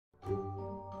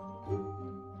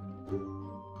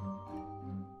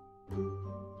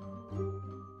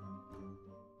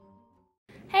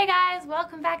Hey guys,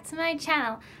 welcome back to my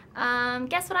channel.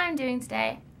 Guess what I'm doing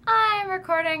today? I'm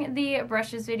recording the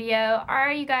brushes video.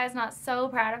 Are you guys not so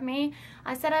proud of me?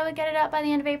 I said I would get it up by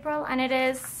the end of April and it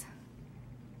is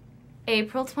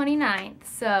April 29th.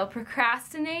 So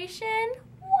procrastination?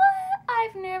 What?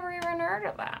 I've never even heard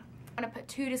of that. I'm gonna put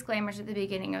two disclaimers at the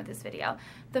beginning of this video.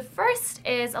 The first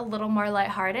is a little more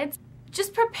lighthearted.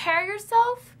 Just prepare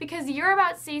yourself because you're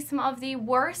about to see some of the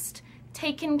worst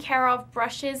taken care of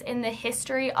brushes in the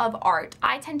history of art.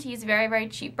 I tend to use very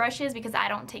cheap brushes because I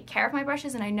don't take care of my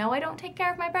brushes, and I know I don't take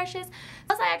care of my brushes.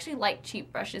 Plus I actually like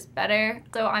cheap brushes better,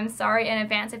 so I'm sorry in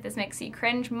advance if this makes you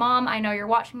cringe. Mom, I know you're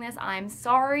watching this, I'm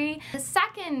sorry. The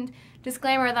second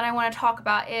disclaimer that I want to talk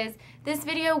about is this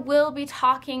video will be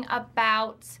talking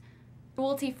about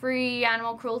cruelty-free,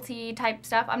 animal cruelty type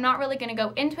stuff. I'm not really going to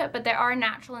go into it, but there are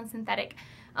natural and synthetic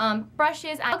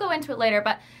brushes. I'll go into it later,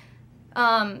 but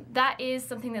that is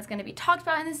something that's going to be talked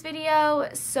about in this video,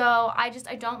 so I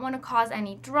don't want to cause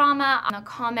any drama on the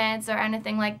comments or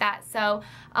anything like that. So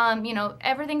you know,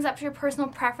 everything's up to your personal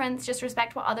preference. Just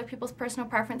respect what other people's personal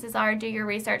preferences are, do your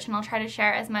research, and I'll try to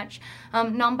share as much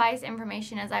non-biased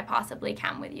information as I possibly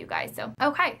can with you guys. So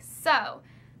okay, so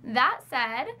that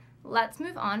said, let's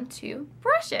move on to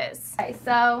brushes. Okay,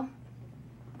 so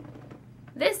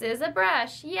this is a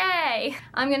brush, yay!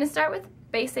 I'm going to start with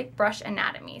basic brush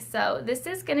anatomy. So this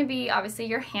is going to be obviously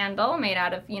your handle made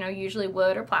out of, you know, usually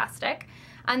wood or plastic.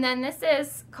 And then this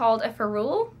is called a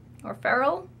ferrule or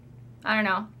ferrule. I don't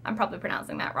know, I'm probably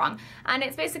pronouncing that wrong. And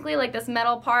it's basically like this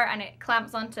metal part, and it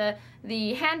clamps onto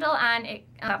the handle and it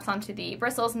clamps onto the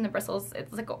bristles, and the bristles,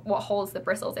 it's like what holds the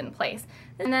bristles in place.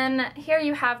 And then here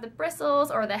you have the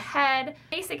bristles or the head.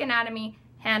 Basic anatomy,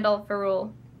 handle,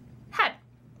 ferrule, head.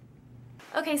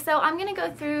 Okay, so I'm going to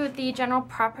go through the general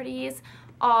properties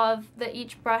of that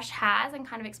each brush has and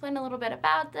kind of explain a little bit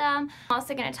about them. I'm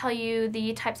also going to tell you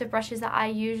the types of brushes that I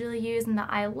usually use and that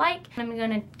I like. And I'm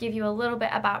going to give you a little bit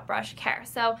about brush care.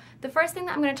 So the first thing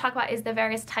that I'm going to talk about is the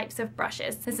various types of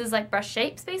brushes. This is like brush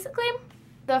shapes basically.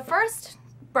 The first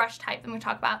brush type that I'm going to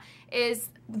talk about is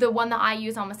the one that I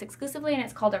use almost exclusively, and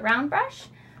it's called a round brush.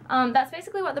 That's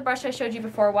basically what the brush I showed you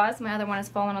before was. My other one has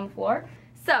fallen on the floor.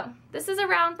 So this is a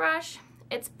round brush.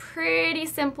 It's pretty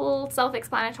simple,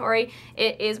 self-explanatory.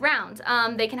 It is round.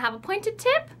 They can have a pointed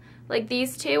tip, like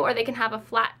these two, or they can have a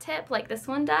flat tip, like this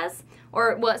one does.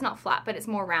 Or, well, it's not flat, but it's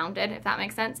more rounded, if that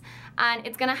makes sense. And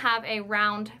it's gonna have a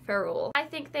round ferrule. I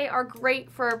think they are great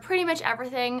for pretty much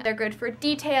everything. They're good for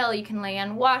detail. You can lay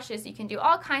in washes. You can do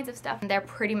all kinds of stuff. And they're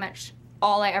pretty much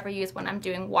all I ever use when I'm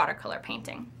doing watercolor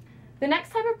painting. The next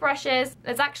type of brushes,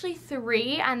 there's actually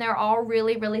three, and they're all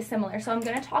really similar. So I'm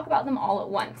gonna talk about them all at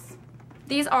once.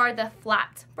 These are the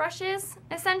flat brushes,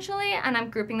 essentially, and I'm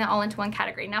grouping them all into one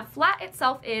category. Now, flat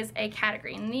itself is a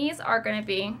category, and these are going to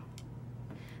be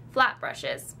flat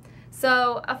brushes.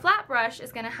 So a flat brush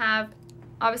is going to have,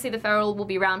 obviously the ferrule will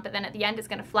be round, but then at the end it's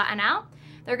going to flatten out.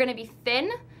 They're going to be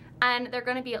thin, and they're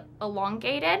going to be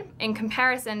elongated in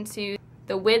comparison to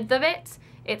the width of it.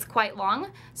 It's quite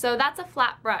long, so that's a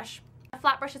flat brush. A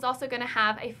flat brush is also going to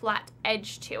have a flat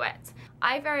edge to it.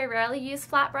 I very rarely use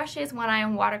flat brushes when I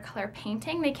am watercolor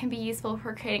painting. They can be useful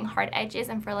for creating hard edges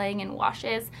and for laying in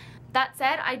washes. That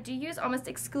said, I do use almost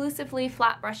exclusively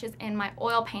flat brushes in my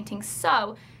oil painting,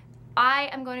 so I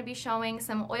am going to be showing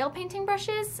some oil painting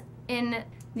brushes in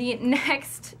the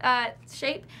next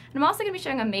shape. And I'm also going to be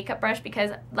showing a makeup brush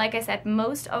because, like I said,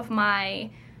 most of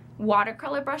my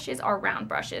watercolor brushes are round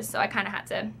brushes, so I kind of had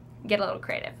to get a little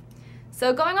creative.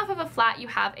 So going off of a flat, you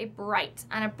have a bright,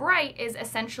 and a bright is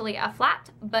essentially a flat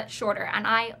but shorter, and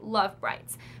I love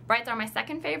brights. Brights are my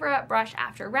second favorite brush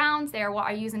after rounds. They are what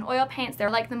I use in oil paints. They're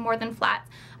like them more than flats.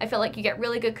 I feel like you get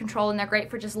really good control, and they're great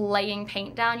for just laying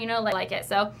paint down, you know, like it.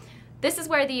 So this is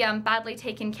where the badly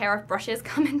taken care of brushes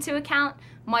come into account.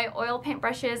 My oil paint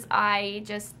brushes,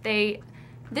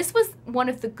 this was one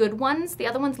of the good ones. The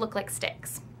other ones look like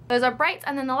sticks. Those are brights,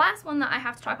 and then the last one that I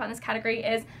have to talk about in this category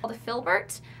is called a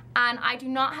filbert. And I do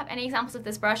not have any examples of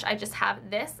this brush, I just have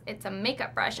this. It's a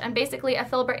makeup brush, and basically a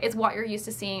filbert is what you're used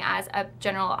to seeing as a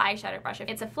general eyeshadow brush.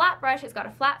 It's a flat brush, it's got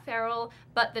a flat ferrule,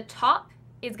 but the top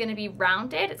is going to be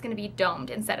rounded, it's going to be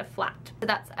domed instead of flat. So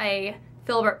that's a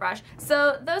filbert brush.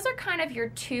 So those are kind of your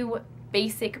two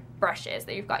basic brushes.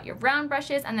 That you've got your round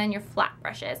brushes and then your flat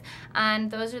brushes,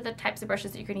 and those are the types of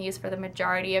brushes that you're going to use for the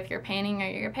majority of your painting or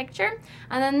your picture.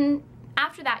 And then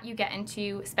after that you get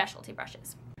into specialty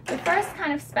brushes. The first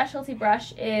kind of specialty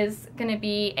brush is going to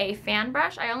be a fan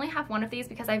brush. I only have one of these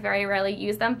because I very rarely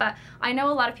use them, but I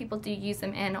know a lot of people do use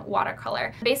them in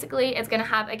watercolor. Basically, it's going to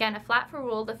have, again, a flat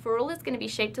ferrule. The ferrule is going to be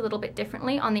shaped a little bit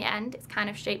differently on the end. It's kind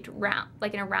of shaped round,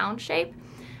 like in a round shape.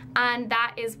 and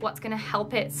that is what's going to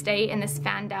help it stay in this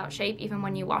fanned out shape even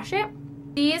when you wash it.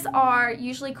 These are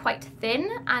usually quite thin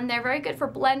and they're very good for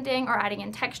blending or adding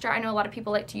in texture. I know a lot of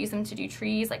people like to use them to do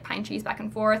trees, like pine trees back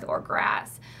and forth, or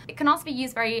grass. It can also be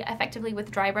used very effectively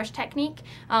with dry brush technique,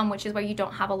 which is where you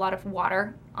don't have a lot of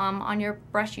water on your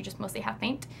brush, you just mostly have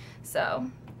paint. So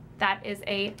that is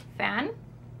a fan.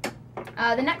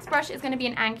 The next brush is going to be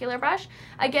an angular brush.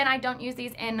 Again, I don't use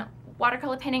these in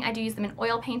watercolor painting, I do use them in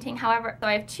oil painting. However, so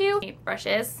I have two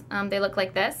brushes. They look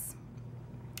like this.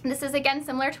 This is again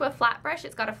similar to a flat brush.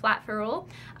 It's got a flat ferrule,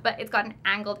 but it's got an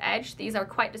angled edge. These are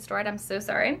quite destroyed, I'm so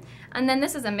sorry. And then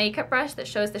this is a makeup brush that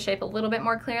shows the shape a little bit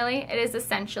more clearly. It is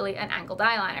essentially an angled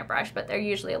eyeliner brush, but they're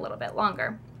usually a little bit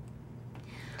longer.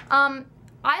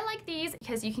 I like these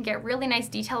because you can get really nice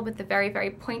detail with the very, very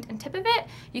point and tip of it.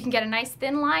 You can get a nice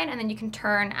thin line and then you can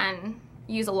turn and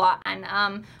use a lot. And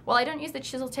while I don't use the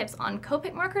chisel tips on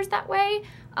Copic markers that way,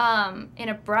 in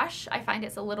a brush I find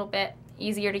it's a little bit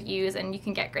easier to use and you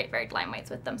can get great varied line weights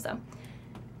with them. So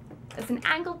it's an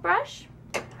angled brush.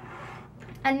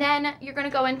 And then you're going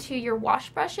to go into your wash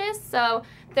brushes. So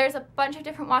there's a bunch of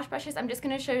different wash brushes. I'm just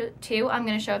going to show two. I'm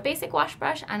going to show a basic wash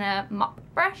brush and a mop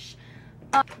brush.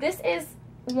 This is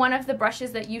one of the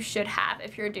brushes that you should have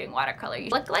if you're doing watercolor. You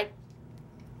look like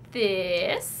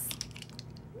this.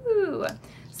 Ooh.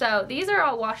 So these are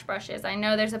all wash brushes. I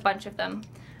know there's a bunch of them,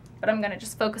 but I'm going to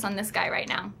just focus on this guy right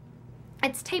now.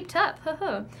 It's taped up.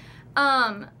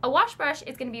 A wash brush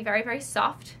is going to be very, very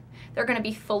soft. They're going to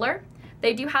be fuller.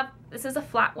 They do have, this is a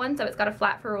flat one, so it's got a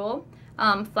flat ferrule,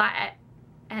 flat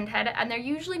end head, and they're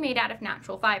usually made out of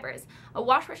natural fibers. A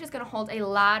wash brush is going to hold a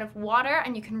lot of water,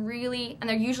 and you can really, and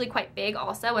they're usually quite big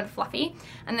also and fluffy,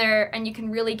 and you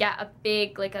can really get a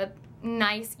big, like a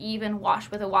nice even wash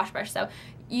with a wash brush. So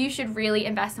you should really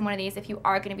invest in one of these if you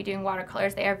are going to be doing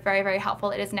watercolors. They are very, very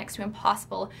helpful. It is next to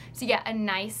impossible to get a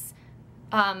nice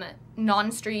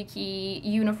non-streaky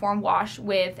uniform wash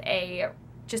with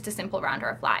just a simple round or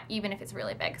a flat, even if it's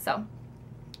really big. So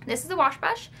this is a wash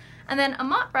brush. And then a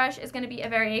mop brush is going to be a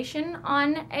variation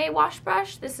on a wash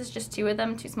brush. This is just two of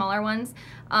them, two smaller ones,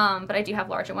 but I do have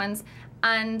larger ones.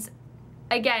 And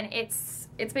again, it's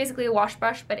basically a wash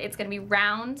brush, but it's going to be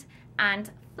round and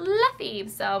fluffy.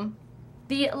 So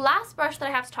the last brush that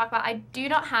I have to talk about, I do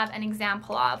not have an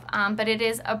example of, but it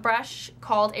is a brush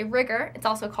called a rigger. It's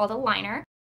also called a liner.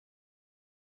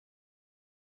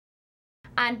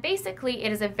 And basically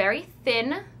it is a very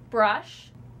thin brush.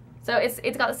 So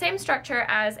it's got the same structure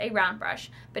as a round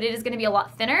brush, but it is going to be a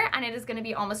lot thinner and it is going to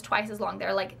be almost twice as long.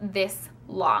 They're like this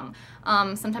long,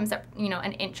 sometimes they're, you know,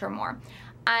 an inch or more.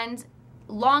 And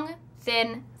long,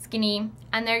 thin, skinny,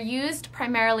 and they're used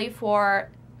primarily for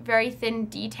very thin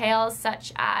details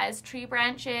such as tree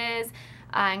branches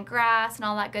and grass and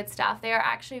all that good stuff. They are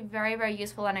actually very, very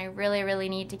useful and I really, really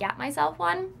need to get myself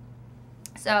one.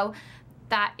 So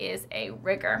that is a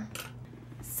rigger.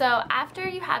 So after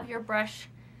you have your brush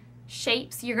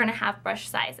shapes, you're going to have brush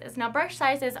sizes. Now brush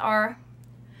sizes are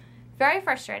very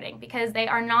frustrating because they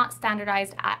are not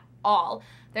standardized at all.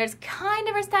 There's kind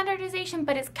of a standardization,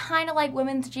 but it's kind of like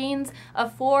women's jeans. A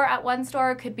 4 at one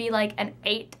store could be like an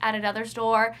 8 at another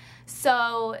store.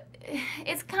 So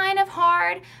it's kind of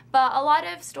hard, but a lot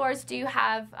of stores do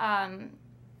have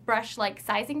brush like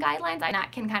sizing guidelines, and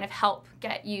that can kind of help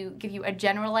give you a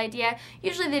general idea.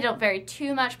 Usually they don't vary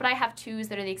too much, but I have 2s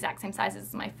that are the exact same sizes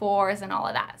as my 4s and all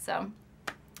of that. So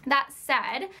that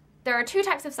said, there are 2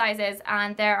 types of sizes,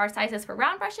 and there are sizes for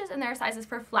round brushes and there are sizes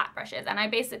for flat brushes, and I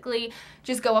basically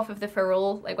just go off of the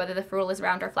ferrule, like whether the ferrule is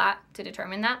round or flat, to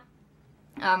determine that.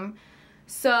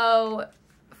 So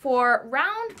for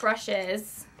round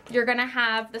brushes, you're gonna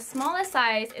have the smallest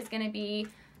size is gonna be,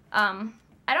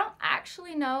 I don't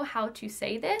actually know how to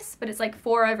say this, but it's like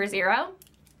 4/0.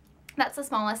 That's the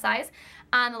smallest size,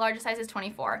 and the largest size is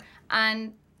 24.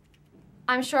 And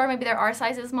I'm sure maybe there are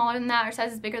sizes smaller than that or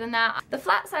sizes bigger than that. The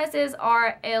flat sizes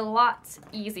are a lot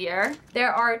easier.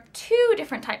 There are 2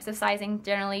 different types of sizing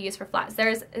generally used for flats.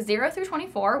 There's 0 through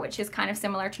 24, which is kind of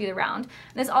similar to the round.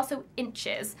 And there's also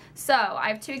inches. So I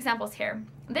have 2 examples here.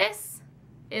 This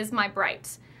is my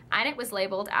bright, and it was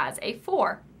labeled as a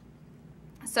 4.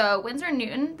 So Winsor &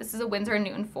 Newton, this is a Winsor &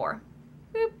 Newton 4.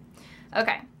 Boop.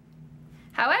 Okay.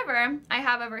 However, I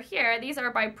have over here, these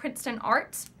are by Princeton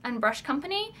Art and Brush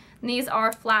Company. And these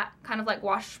are flat, kind of like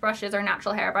wash brushes or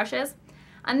natural hair brushes.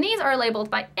 And these are labeled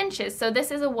by inches. So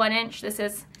this is a 1 inch, this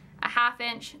is a 1/2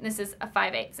 inch, this is a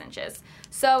 5/8 inches.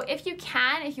 So if you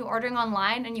can, if you're ordering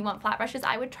online and you want flat brushes,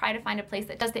 I would try to find a place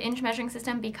that does the inch measuring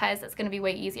system, because it's going to be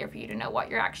way easier for you to know what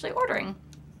you're actually ordering.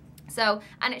 So,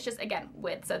 and it's just, again,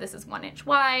 width. So this is 1 inch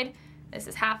wide, this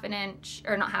is 1/2 inch,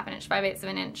 or not 1/2 inch, 5/8 of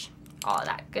an inch, all of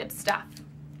that good stuff.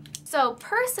 So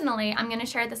personally, I'm going to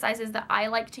share the sizes that I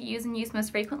like to use and use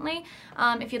most frequently.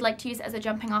 If you'd like to use it as a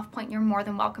jumping off point, you're more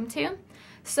than welcome to.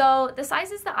 So the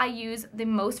sizes that I use the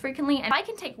most frequently, and I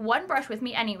can take one brush with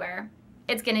me anywhere,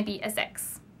 it's going to be a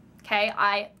 6. Okay,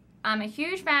 I'm a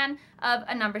huge fan of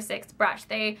a number 6 brush.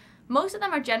 Most of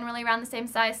them are generally around the same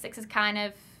size. 6 is kind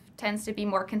of tends to be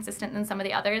more consistent than some of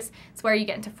the others. It's where you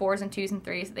get into 4s and 2s and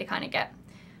 3s, so they kind of get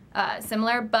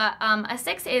similar. But a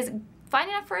 6 is fine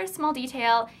enough for a small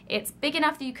detail. It's big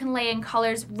enough that you can lay in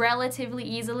colors relatively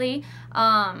easily.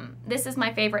 This is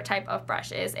my favorite type of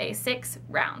brush, is a 6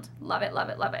 round. Love it, love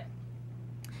it, love it.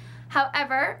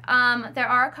 However, there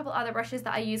are a couple other brushes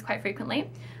that I use quite frequently.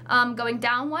 Going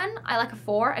down one, I like a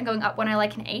 4, and going up one, I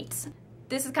like an 8.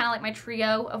 This is kind of like my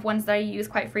trio of ones that I use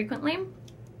quite frequently.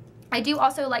 I do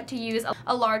also like to use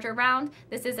a larger round.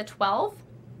 This is a 12,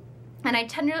 and I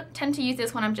tend to use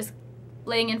this when I'm just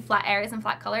laying in flat areas and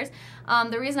flat colors.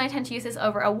 The reason I tend to use this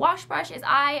over a wash brush is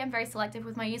I am very selective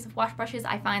with my use of wash brushes.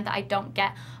 I find that I don't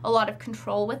get a lot of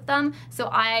control with them, so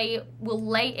I will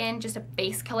lay in just a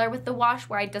base color with the wash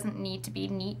where it doesn't need to be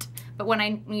neat. But when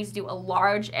I need to do a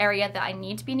large area that I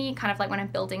need to be neat, kind of like when I'm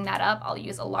building that up, I'll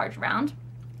use a large round.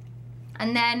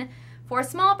 And then for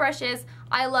small brushes,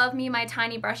 I love my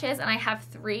tiny brushes, and I have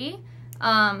 3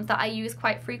 that I use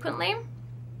quite frequently.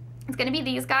 It's going to be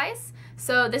these guys.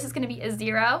 So this is going to be a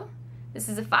 0, this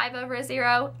is a 5 over a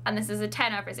 0, and this is a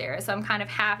 10 over 0. So I'm kind of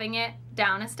halving it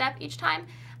down a step each time.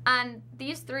 And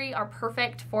these 3 are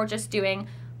perfect for just doing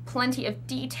plenty of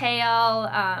detail,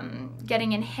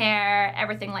 getting in hair,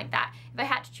 everything like that. If I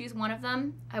had to choose one of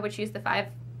them, I would choose the 5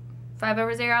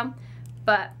 over 0.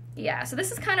 But yeah, so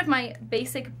this is kind of my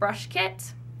basic brush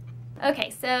kit.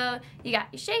 Okay, so you got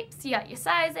your shapes, you got your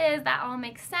sizes, that all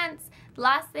makes sense. The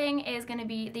last thing is going to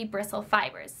be the bristle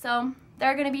fibers. So there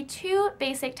are going to be 2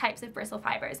 basic types of bristle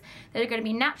fibers. There are going to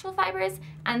be natural fibers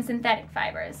and synthetic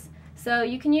fibers. So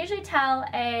you can usually tell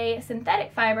a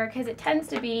synthetic fiber because it tends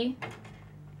to be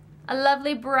a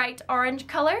lovely bright orange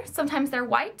color. Sometimes they're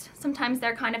white, sometimes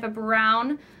they're kind of a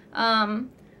brown.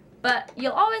 But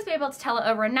you'll always be able to tell it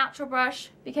over a natural brush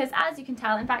because, as you can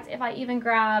tell, in fact, if I even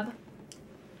grab,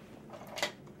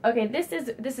 okay, this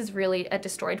is really a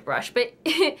destroyed brush, but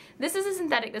this is a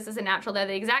synthetic, this is a natural, they're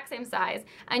the exact same size,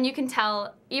 and you can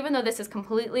tell, even though this is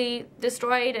completely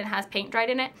destroyed and has paint dried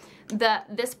in it,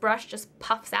 that this brush just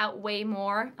puffs out way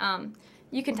more.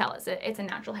 You can tell it's a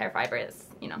natural hair fiber. It's,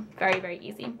 you know, very, very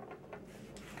easy.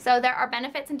 So there are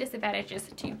benefits and disadvantages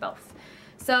to both.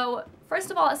 So first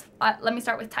of all, let me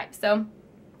start with types. So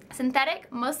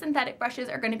most synthetic brushes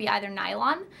are going to be either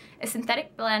nylon, a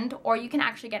synthetic blend, or you can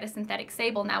actually get a synthetic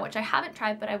Sable now, which I haven't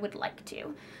tried, but I would like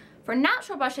to. For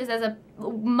natural brushes, there's a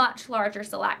much larger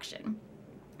selection.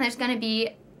 There's going to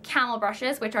be camel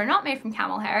brushes, which are not made from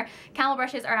camel hair. Camel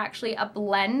brushes are actually a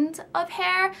blend of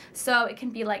hair, so it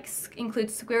can be like, include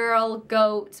squirrel,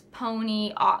 goat,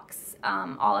 pony, ox,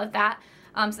 all of that.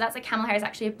 So that's like camel hair is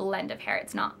actually a blend of hair.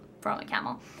 It's not from a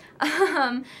camel.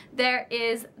 There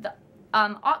is the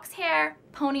ox hair,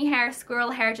 pony hair,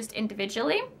 squirrel hair just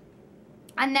individually.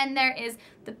 And then there is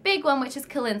the big one, which is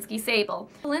Kolinsky Sable.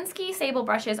 Kolinsky Sable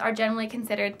brushes are generally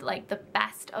considered like the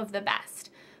best of the best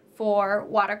for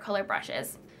watercolor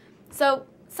brushes. So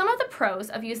some of the pros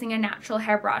of using a natural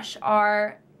hair brush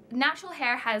are natural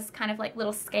hair has kind of like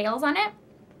little scales on it.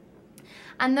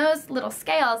 And those little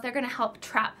scales, they're going to help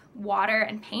trap water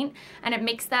and paint, and it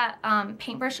makes that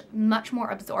paintbrush much more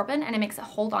absorbent, and it makes it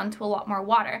hold on to a lot more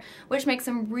water, which makes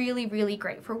them really, really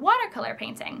great for watercolor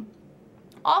painting.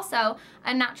 Also,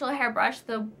 a natural hair brush,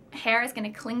 the hair is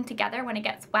going to cling together when it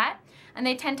gets wet, and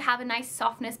they tend to have a nice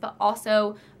softness but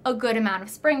also a good amount of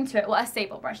spring to it. Well, a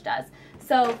Sable brush does.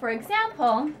 So for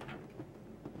example,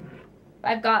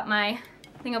 I've got my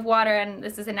thing of water, and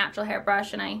this is a natural hair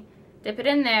brush, and I dip it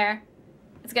in there.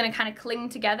 It's going to kind of cling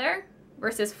together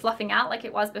versus fluffing out like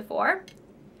it was before.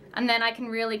 And then I can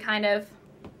really kind of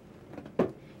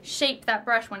shape that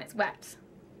brush when it's wet.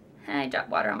 I dropped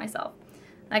water on myself.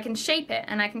 I can shape it,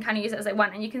 and I can kind of use it as I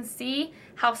want, and you can see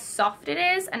how soft it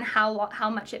is and how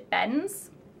much it bends.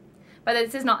 But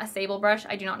this is not a Sable brush.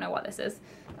 I do not know what this is.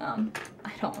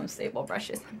 I don't own Sable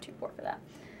brushes. I'm too poor for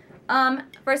that.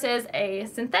 Versus a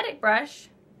synthetic brush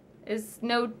is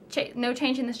no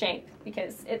change in the shape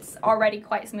because it's already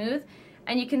quite smooth,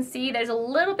 and you can see there's a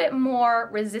little bit more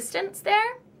resistance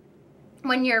there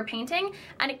when you're painting,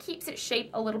 and it keeps its shape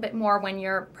a little bit more when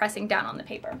you're pressing down on the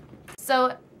paper.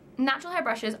 So natural hair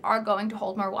brushes are going to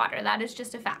hold more water. That is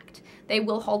just a fact. They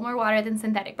will hold more water than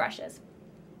synthetic brushes.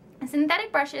 And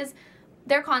synthetic brushes,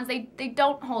 their cons, they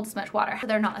don't hold as much water.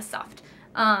 They're not as soft.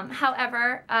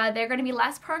 However, they're going to be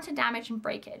less prone to damage and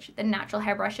breakage than natural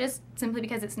hair brushes, simply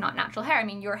because it's not natural hair. I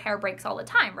mean, your hair breaks all the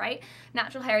time, right?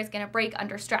 Natural hair is going to break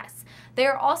under stress. They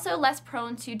are also less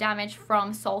prone to damage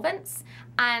from solvents.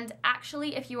 And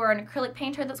actually, if you are an acrylic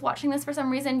painter that's watching this for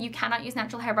some reason, you cannot use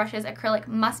natural hair brushes. Acrylic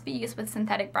must be used with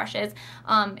synthetic brushes.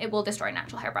 It will destroy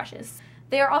natural hair brushes.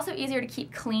 They are also easier to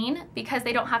keep clean because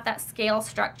they don't have that scale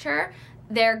structure.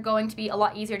 They're going to be a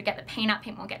lot easier to get the paint out.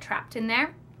 Paint won't get trapped in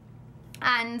there.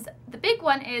 And the big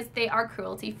one is they are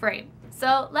cruelty-free.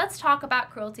 So let's talk about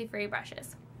cruelty-free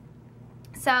brushes.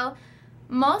 So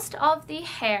most of the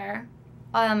hair,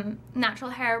 natural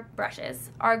hair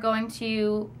brushes are going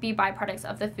to be byproducts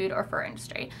of the food or fur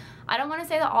industry. I don't want to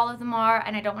say that all of them are,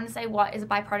 and I don't want to say what is a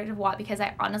byproduct of what because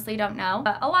I honestly don't know.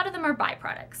 But a lot of them are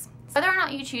byproducts. Whether or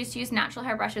not you choose to use natural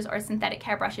hair brushes or synthetic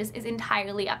hair brushes is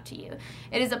entirely up to you.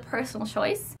 It is a personal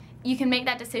choice. You can make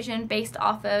that decision based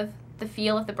off of the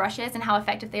feel of the brushes and how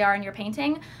effective they are in your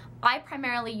painting. I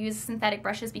primarily use synthetic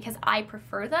brushes because I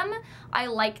prefer them. I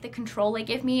like the control they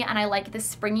give me, and I like the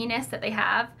springiness that they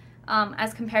have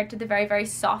as compared to the very, very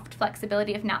soft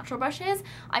flexibility of natural brushes.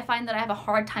 I find that I have a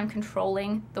hard time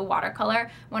controlling the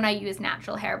watercolor when I use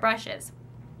natural hair brushes.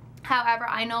 However,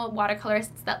 I know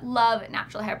watercolorists that love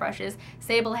natural hair brushes.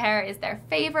 Sable hair is their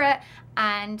favorite,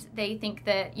 and they think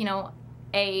that, you know,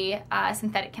 a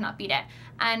synthetic cannot beat it.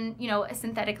 And, you know, a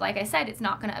synthetic, like I said, it's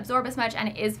not going to absorb as much, and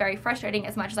it is very frustrating.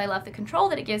 As much as I love the control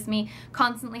that it gives me,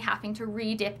 constantly having to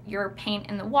re-dip your paint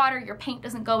in the water, your paint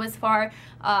doesn't go as far,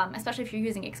 especially if you're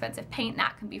using expensive paint,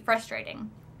 that can be frustrating.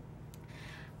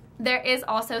 There is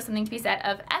also something to be said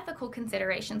of ethical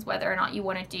considerations, whether or not you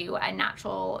want to do a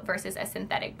natural versus a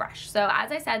synthetic brush. So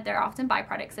as I said, they're often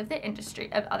byproducts of the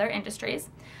industry, of other industries.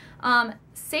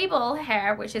 Sable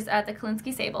hair, which is the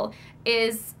Kolinsky Sable,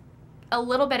 is a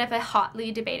little bit of a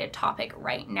hotly debated topic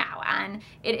right now, and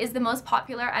it is the most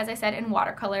popular, as I said, in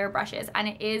watercolor brushes, and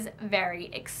it is very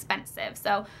expensive.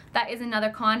 So that is another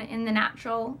con in the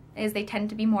natural, is they tend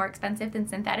to be more expensive than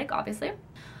synthetic, obviously.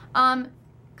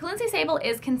 Kolinsky Sable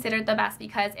is considered the best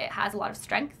because it has a lot of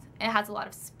strength, it has a lot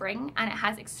of spring, and it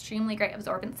has extremely great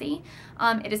absorbency.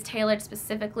 It is tailored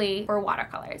specifically for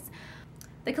watercolors.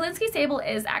 The Kolinsky Sable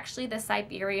is actually the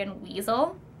Siberian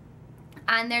weasel,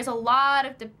 and there's a lot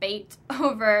of debate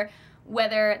over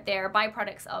whether they're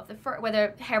byproducts of the fur,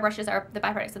 whether hairbrushes are the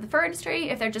byproducts of the fur industry,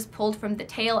 if they're just pulled from the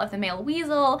tail of the male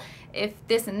weasel, if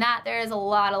this and that. There is a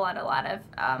lot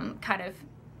of kind of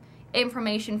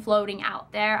information floating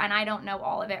out there, and I don't know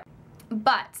all of it.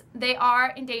 But they are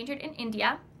endangered in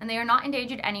India, and they are not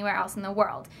endangered anywhere else in the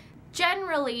world.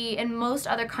 Generally, in most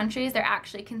other countries, they're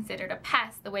actually considered a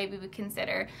pest, the way we would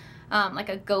consider like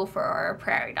a gopher or a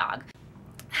prairie dog.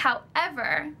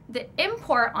 However, the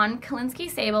import on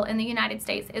Kolinsky Sable in the United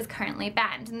States is currently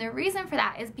banned, and the reason for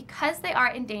that is because they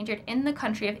are endangered in the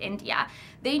country of India.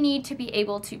 They need to be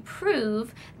able to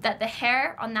prove that the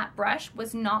hair on that brush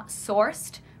was not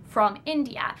sourced from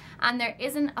India, and there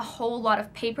isn't a whole lot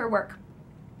of paperwork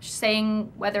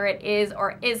saying whether it is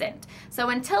or isn't. So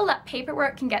until that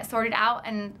paperwork can get sorted out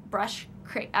and brush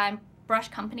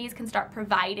companies can start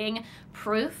providing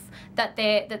proof that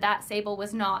that sable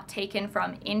was not taken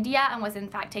from India and was in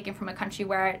fact taken from a country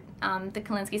where the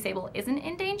Kolinsky Sable isn't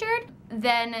endangered,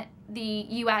 then the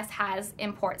US has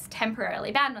imports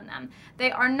temporarily banned on them.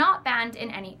 They are not banned in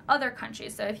any other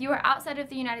countries. So if you are outside of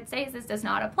the United States, this does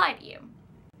not apply to you.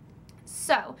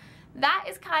 So that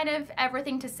is kind of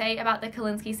everything to say about the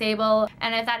Kolinsky Sable,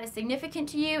 and if that is significant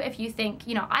to you, if you think,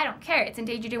 you know, I don't care, it's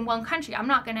endangered in one country, I'm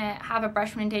not gonna have a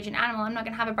brush from an endangered animal, I'm not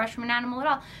gonna have a brush from an animal at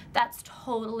all, that's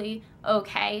totally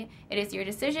okay. It is your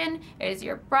decision, it is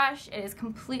your brush, it is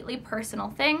completely personal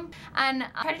thing, and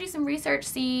try to do some research,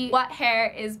 see what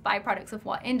hair is byproducts of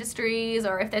what industries,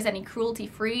 or if there's any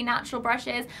cruelty-free natural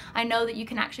brushes. I know that you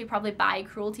can actually probably buy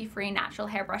cruelty-free natural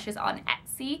hair brushes on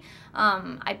Etsy.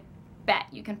 I bet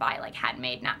you can buy like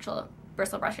handmade natural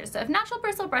bristle brushes. So if natural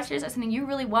bristle brushes are something you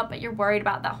really want but you're worried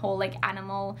about that whole like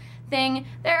animal thing,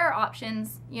 there are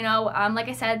options, you know. Like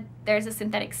I said, there's a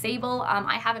synthetic Sable.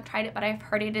 I haven't tried it, but I've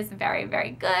heard it is very, very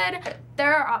good.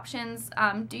 There are options.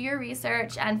 Do your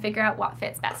research and figure out what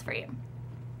fits best for you.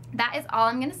 That is all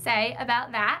I'm gonna say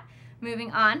about that. Moving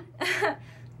on.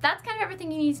 That's kind of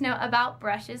everything you need to know about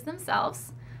brushes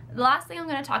themselves. The last thing I'm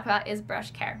gonna talk about is brush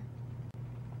care.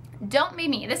 Don't be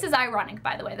me. This is ironic,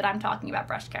 by the way, that I'm talking about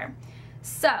brush care.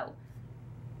 So,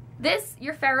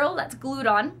 your ferrule that's glued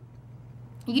on,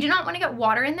 you do not want to get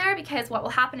water in there because what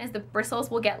will happen is the bristles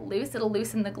will get loose. It'll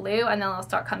loosen the glue and then it'll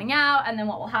start coming out, and then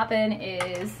what will happen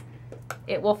is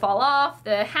it will fall off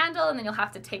the handle and then you'll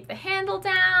have to tape the handle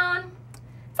down.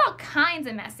 It's all kinds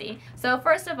of messy. So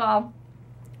first of all,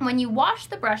 When you wash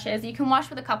the brushes, you can wash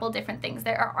with a couple different things.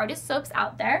 There are artist soaps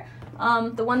out there.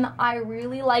 The one that I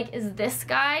really like is this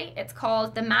guy. It's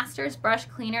called the Masters Brush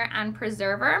Cleaner and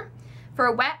Preserver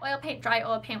for wet oil paint, dry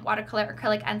oil paint, watercolor,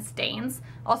 acrylic, and stains.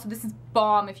 Also, this is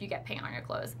bomb if you get paint on your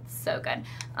clothes. It's so good.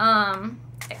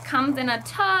 It comes in a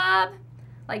tub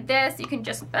like this. You can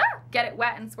just get it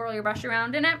wet and swirl your brush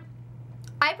around in it.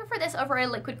 I prefer this over a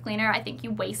liquid cleaner. I think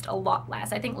you waste a lot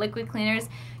less. I think liquid cleaners,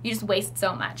 you just waste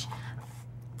so much.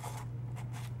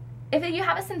 If you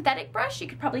have a synthetic brush, you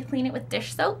could probably clean it with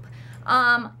dish soap.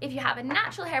 If you have a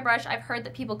natural hairbrush, I've heard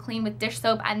that people clean with dish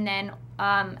soap and then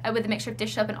with a mixture of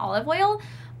dish soap and olive oil.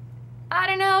 I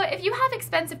don't know. If you have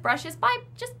expensive brushes,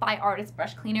 just buy artist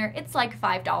brush cleaner. It's like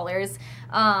 $5.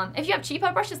 If you have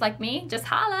cheapo brushes like me, just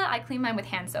holla. I clean mine with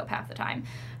hand soap half the time.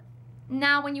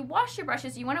 Now, when you wash your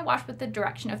brushes, you want to wash with the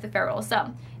direction of the ferrule.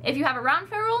 So if you have a round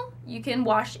ferrule, you can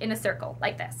wash in a circle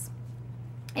like this.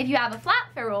 If you have a flat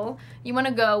ferrule, you want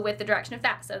to go with the direction of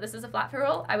that. So this is a flat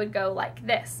ferrule. I would go like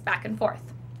this, back and forth.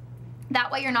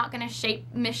 That way you're not going to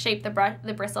misshape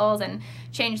the bristles and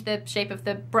change the shape of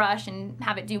the brush and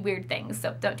have it do weird things.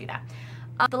 So don't do that.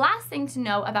 The last thing to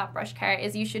know about brush care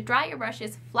is you should dry your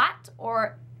brushes flat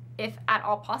or, if at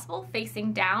all possible,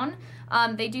 facing down.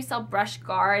 They do sell brush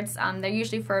guards. They're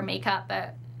usually for makeup,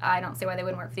 but I don't see why they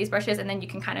wouldn't work for these brushes. And then you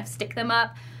can kind of stick them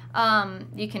up.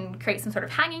 You can create some sort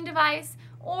of hanging device,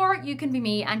 or you can be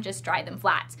me and just dry them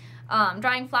flat.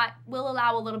 Drying flat will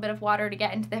allow a little bit of water to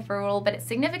get into the ferrule, but it's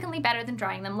significantly better than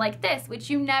drying them like this, which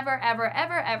you never, ever,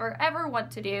 ever, ever, ever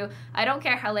want to do. I don't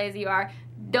care how lazy you are.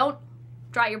 Don't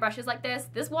dry your brushes like this.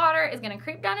 This water is going to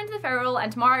creep down into the ferrule,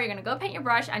 and tomorrow you're going to go paint your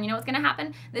brush, and you know what's going to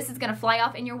happen? This is going to fly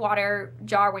off in your water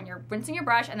jar when you're rinsing your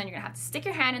brush, and then you're going to have to stick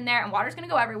your hand in there, and water's going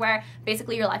to go everywhere.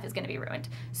 Basically, your life is going to be ruined.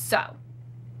 So,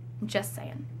 just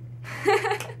saying.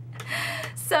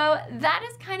 So that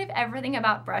is kind of everything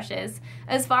about brushes.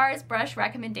 As far as brush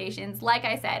recommendations, like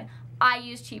I said, I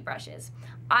use cheap brushes.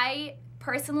 I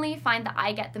personally find that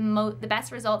I get the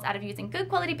best results out of using good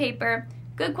quality paper,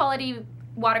 good quality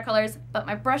watercolors, but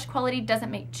my brush quality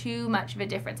doesn't make too much of a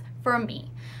difference for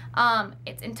me.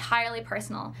 It's entirely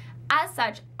personal. As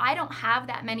such, I don't have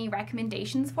that many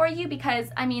recommendations for you because,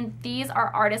 I mean, these are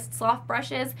artist soft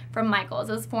brushes from Michaels.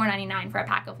 It was $4.99 for a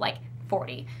pack of like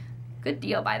 40. Good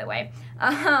deal, by the way.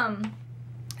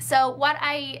 So what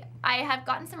I have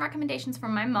gotten some recommendations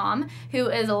from my mom, who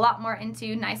is a lot more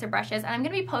into nicer brushes, and I'm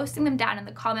going to be posting them down in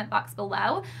the comment box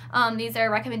below. These are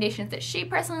recommendations that she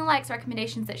personally likes,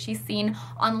 recommendations that she's seen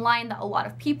online that a lot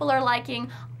of people are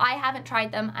liking. I haven't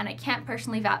tried them, and I can't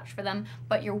personally vouch for them,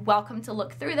 but you're welcome to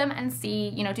look through them and see,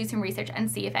 you know, do some research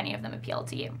and see if any of them appeal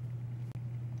to you.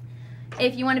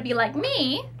 If you want to be like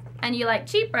me, and you like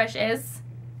cheap brushes,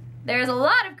 there's a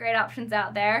lot of great options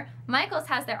out there. Michaels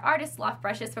has their Artist Loft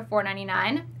brushes for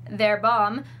 $4.99. They're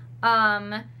bomb.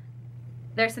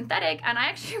 They're synthetic, and I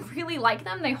actually really like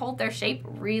them. They hold their shape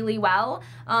really well.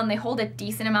 They hold a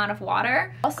decent amount of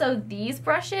water. Also, these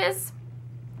brushes,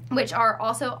 which are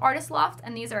also Artist Loft,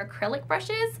 and these are acrylic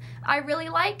brushes, I really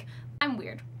like. I'm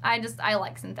weird. I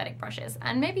like synthetic brushes,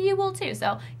 and maybe you will too.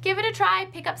 So give it a try,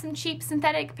 pick up some cheap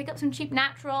synthetic, pick up some cheap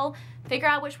natural, figure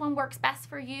out which one works best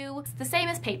for you. It's the same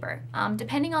as paper.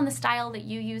 Depending on the style that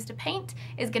you use to paint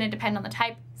is going to depend on the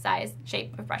type, size,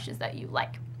 shape of brushes that you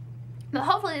like. But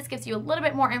hopefully this gives you a little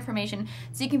bit more information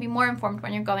so you can be more informed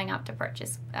when you're going out to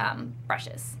purchase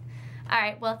brushes.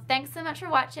 Alright, well, thanks so much for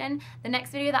watching. The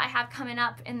next video that I have coming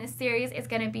up in this series is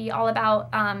going to be all about,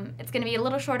 it's going to be a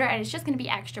little shorter, and it's just going to be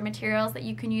extra materials that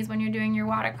you can use when you're doing your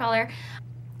watercolor.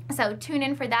 So tune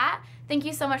in for that. Thank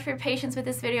you so much for your patience with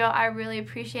this video. I really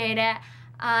appreciate it.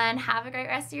 And have a great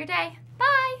rest of your day.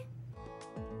 Bye!